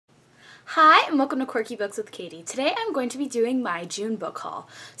Hi, and welcome to Quirky Books with Katie. Today I'm going to be doing my June book haul.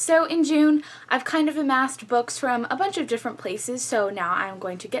 So in June, I've kind of amassed books from a bunch of different places, so now I'm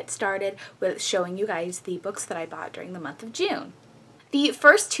going to get started with showing you guys the books that I bought during the month of June. The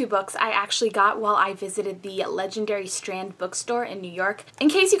first two books I actually got while I visited the legendary Strand bookstore in New York. In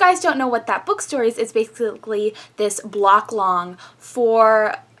case you guys don't know what that bookstore is, it's basically this block-long,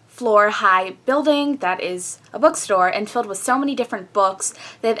 four-floor high building that is a bookstore and filled with so many different books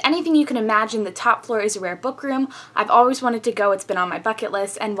that if anything you can imagine, the top floor is a rare book room. I've always wanted to go, it's been on my bucket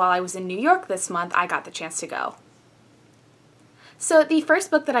list, and while I was in New York this month, I got the chance to go. So the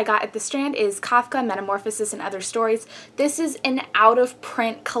first book that I got at the Strand is Kafka, Metamorphosis and Other Stories. This is an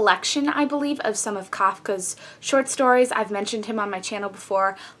out-of-print collection, I believe, of some of Kafka's short stories. I've mentioned him on my channel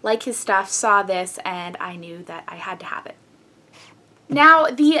before, like his stuff, saw this, and I knew that I had to have it. Now,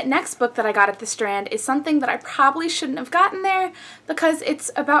 the next book that I got at the Strand is something that I probably shouldn't have gotten there because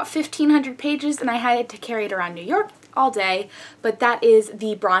it's about 1,500 pages and I had to carry it around New York all day, but that is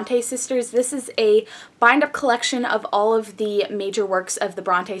the Bronte sisters. This is a bind-up collection of all of the major works of the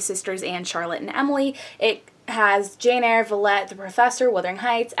Bronte sisters and Charlotte and Emily. It has Jane Eyre, Villette, The Professor, Wuthering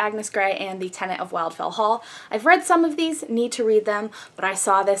Heights, Agnes Grey, and The Tenant of Wildfell Hall. I've read some of these, need to read them, but I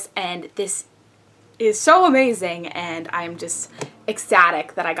saw this and this is so amazing and I'm just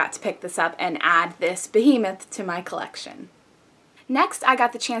ecstatic that I got to pick this up and add this behemoth to my collection. Next, I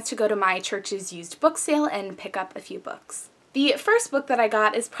got the chance to go to my church's used book sale and pick up a few books. The first book that I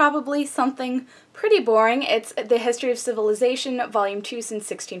got is probably something pretty boring. It's The History of Civilization, Volume 2 since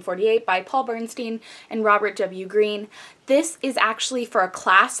 1648 by Paul Bernstein and Robert W. Greene. This is actually for a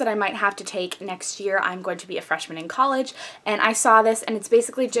class that I might have to take next year. I'm going to be a freshman in college, and I saw this, and it's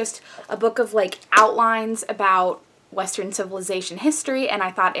basically just a book of like outlines about Western civilization history, and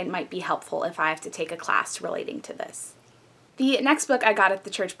I thought it might be helpful if I have to take a class relating to this. The next book I got at the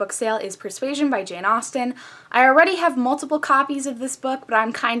church book sale is Persuasion by Jane Austen. I already have multiple copies of this book, but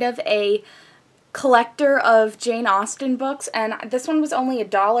I'm kind of a collector of Jane Austen books, and this one was only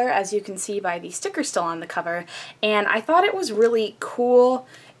 $1, as you can see by the sticker still on the cover, and I thought it was really cool.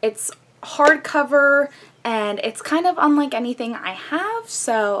 It's hardcover, and it's kind of unlike anything I have,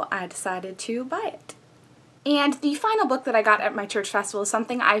 so I decided to buy it. And the final book that I got at my church festival is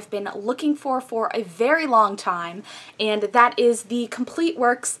something I've been looking for a very long time, and that is the complete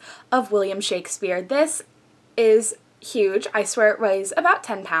works of William Shakespeare. This is huge. I swear it weighs about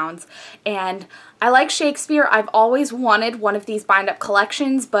 10 pounds, and I like Shakespeare. I've always wanted one of these bind-up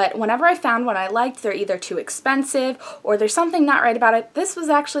collections, but whenever I found one I liked, they're either too expensive or there's something not right about it. This was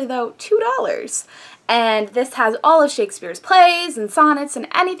actually, though, $2. And this has all of Shakespeare's plays and sonnets and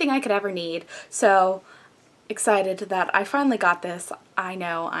anything I could ever need, so excited that I finally got this. I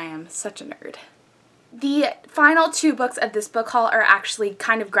know I am such a nerd. The final two books of this book haul are actually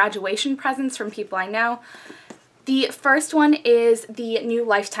kind of graduation presents from people I know. The first one is the new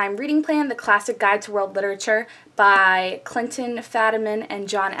Lifetime Reading Plan, The Classic Guide to World Literature by Clinton Fadiman and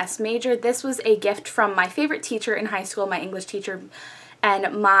John S. Major. This was a gift from my favorite teacher in high school, my English teacher,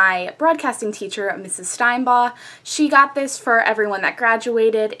 and my broadcasting teacher, Mrs. Steinbaugh. She got this for everyone that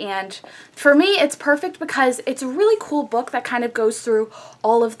graduated, and for me it's perfect because it's a really cool book that kind of goes through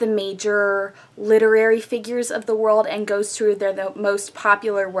all of the major literary figures of the world and goes through the most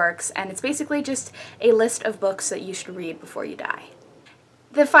popular works, and it's basically just a list of books that you should read before you die.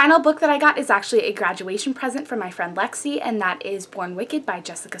 The final book that I got is actually a graduation present from my friend Lexi, and that is Born Wicked by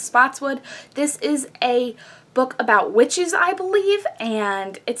Jessica Spotswood. This is a book about witches, I believe,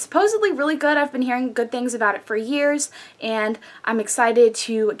 and it's supposedly really good. I've been hearing good things about it for years, and I'm excited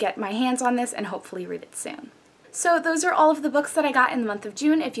to get my hands on this and hopefully read it soon. So those are all of the books that I got in the month of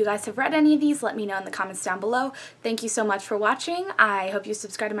June. If you guys have read any of these, let me know in the comments down below. Thank you so much for watching. I hope you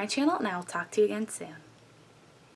subscribe to my channel, and I will talk to you again soon.